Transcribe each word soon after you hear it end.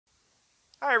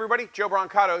Hi everybody, Joe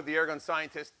Brancato, the airgun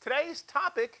scientist. Today's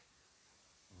topic,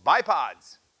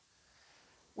 bipods.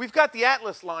 We've got the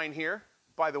Atlas line here,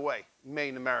 by the way, made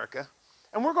in America.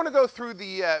 And we're going to go through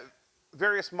the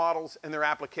various models and their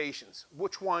applications,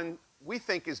 which one we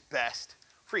think is best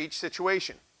for each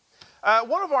situation.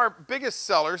 One of our biggest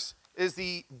sellers is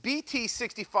the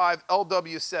BT65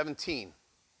 LW17.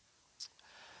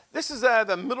 This is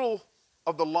the middle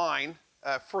of the line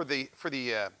for the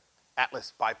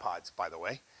Atlas bipods, by the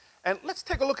way. And let's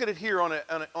take a look at it here on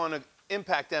an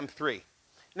Impact M3.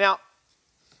 Now,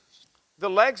 the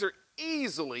legs are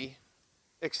easily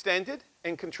extended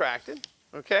and contracted,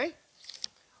 okay?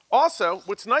 Also,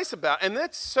 what's nice about, and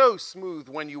that's so smooth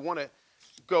when you want to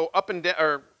go up and down,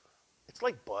 or it's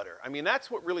like butter. I mean, that's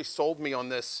what really sold me on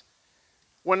this.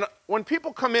 When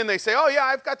people come in, they say, oh yeah,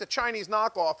 I've got the Chinese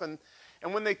knockoff, and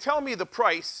when they tell me the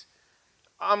price,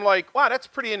 I'm like, wow, that's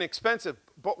pretty inexpensive.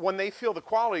 But when they feel the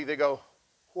quality, they go,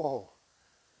 whoa,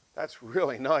 that's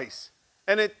really nice.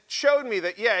 And it showed me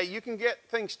that, yeah, you can get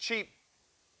things cheap,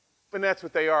 and that's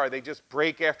what they are. They just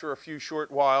break after a few short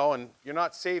while, and you're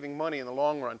not saving money in the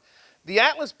long run. The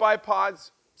Atlas bipods,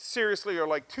 seriously, are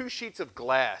like two sheets of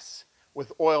glass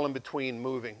with oil in between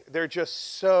moving. They're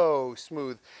just so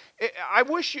smooth. I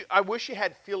wish you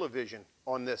had feel-o-vision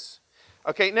on this.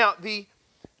 Okay, now the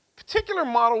particular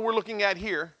model we're looking at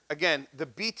here, again, the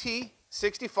BT65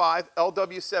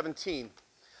 LW17.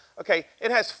 Okay, it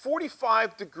has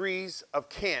 45 degrees of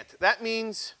cant. That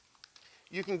means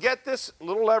you can get this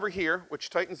little lever here, which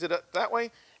tightens it up that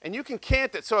way, and you can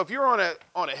cant it. So if you're on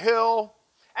a hill,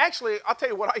 actually, I'll tell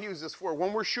you what I use this for.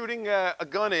 When we're shooting a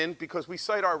gun in, because we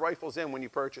sight our rifles in when you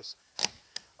purchase,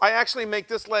 I actually make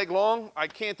this leg long, I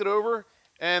cant it over,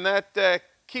 and that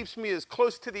keeps me as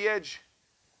close to the edge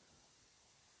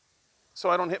so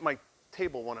I don't hit my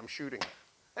table when I'm shooting,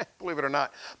 believe it or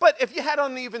not. But if you had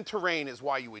uneven terrain is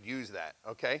why you would use that,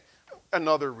 okay?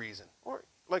 Another reason. Or,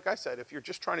 like I said, if you're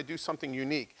just trying to do something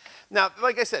unique. Now,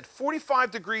 like I said, 45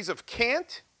 degrees of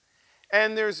cant,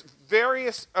 and there's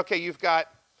various, okay, you've got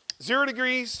 0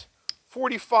 degrees,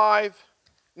 45,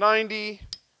 90,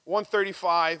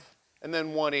 135, and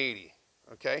then 180,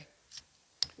 okay?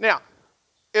 Now,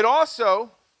 it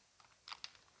also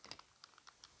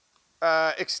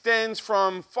extends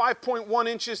from 5.1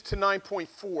 inches to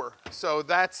 9.4. So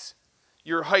that's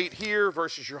your height here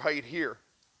versus your height here.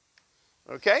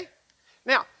 Okay?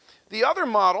 Now, the other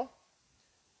model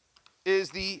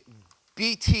is the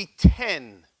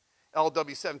BT10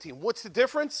 LW17. What's the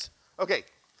difference? Okay,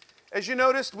 as you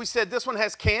noticed, we said this one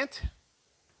has cant.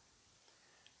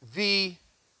 The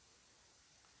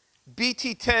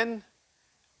BT10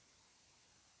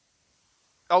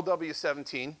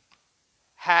 LW17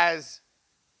 has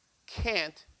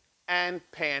cant and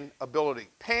pan ability.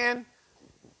 Pan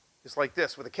is like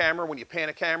this with a camera, when you pan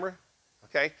a camera,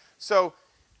 okay? So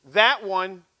that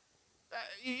one,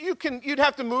 you'd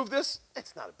have to move this.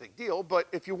 It's not a big deal, but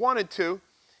if you wanted to,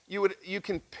 you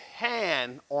can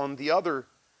pan on the other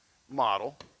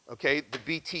model, okay, the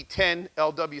BT10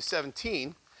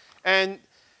 LW17, and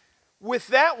with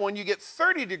that one, you get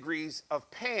 30 degrees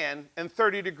of pan and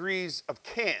 30 degrees of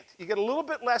cant. You get a little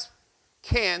bit less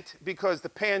cant because the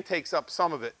pan takes up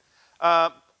some of it.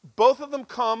 Both of them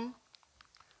come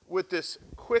with this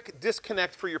quick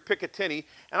disconnect for your Picatinny,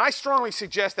 and I strongly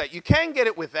suggest that. You can get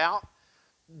it without,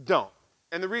 don't.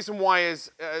 And the reason why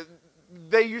is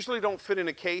they usually don't fit in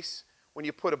a case when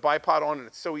you put a bipod on, and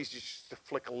it's so easy just to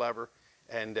flick a lever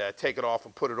and take it off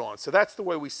and put it on. So that's the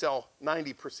way we sell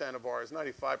 90% of ours,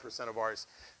 95% of ours.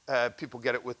 People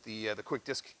get it with the quick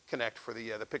disconnect for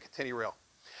the Picatinny rail.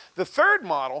 The third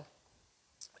model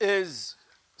is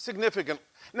significant.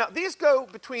 Now, these go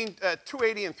between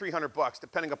 $280 and $300,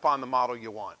 depending upon the model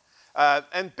you want.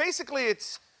 And basically,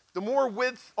 it's the more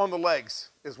width on the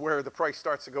legs is where the price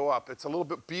starts to go up. It's a little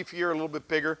bit beefier, a little bit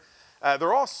bigger.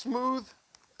 They're all smooth.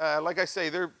 Like I say,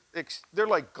 they're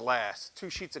like glass,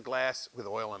 two sheets of glass with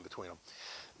oil in between them.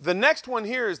 The next one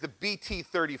here is the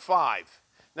BT35.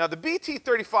 Now, the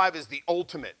BT35 is the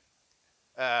ultimate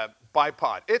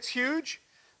bipod. It's huge,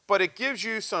 but it gives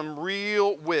you some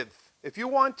real width. If you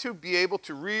want to be able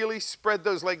to really spread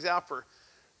those legs out for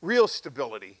real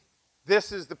stability,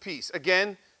 this is the piece.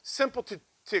 Again, simple to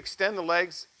extend the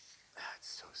legs. It's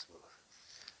so smooth.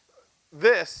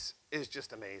 This is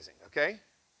just amazing, okay?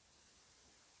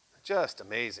 Just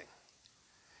amazing.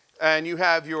 And you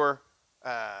have your,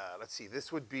 let's see,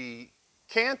 this would be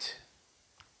cant.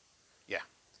 Yeah,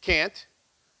 cant.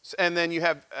 And then you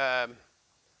have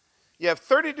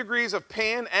 30 degrees of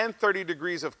pan and 30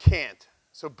 degrees of cant.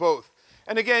 So both.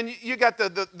 And again, you got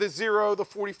the 0, the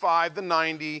 45, the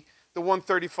 90, the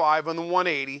 135, and the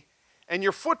 180. And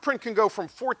your footprint can go from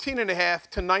 14.5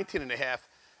 to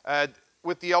 19.5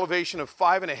 with the elevation of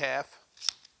 5.5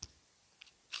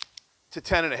 to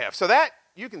 10.5. So that,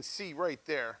 you can see right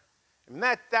there, I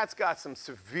mean, that's got some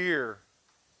severe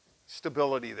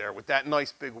stability there with that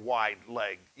nice big wide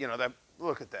leg. You know,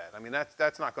 look at that. I mean,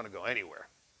 that's not going to go anywhere.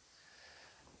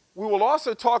 We will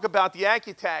also talk about the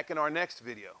Accutac in our next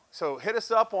video. So hit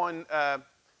us up on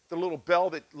the little bell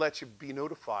that lets you be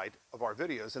notified of our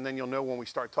videos, and then you'll know when we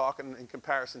start talking in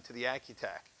comparison to the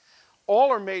Accutac. All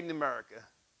are made in America.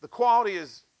 The quality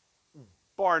is,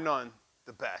 bar none,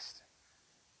 the best.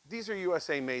 These are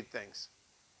USA-made things.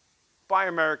 Buy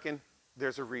American,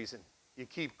 there's a reason. You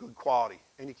keep good quality,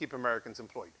 and you keep Americans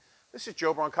employed. This is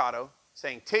Joe Brancato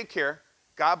saying take care,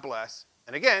 God bless,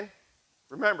 and again,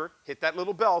 remember, hit that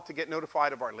little bell to get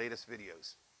notified of our latest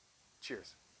videos.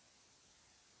 Cheers.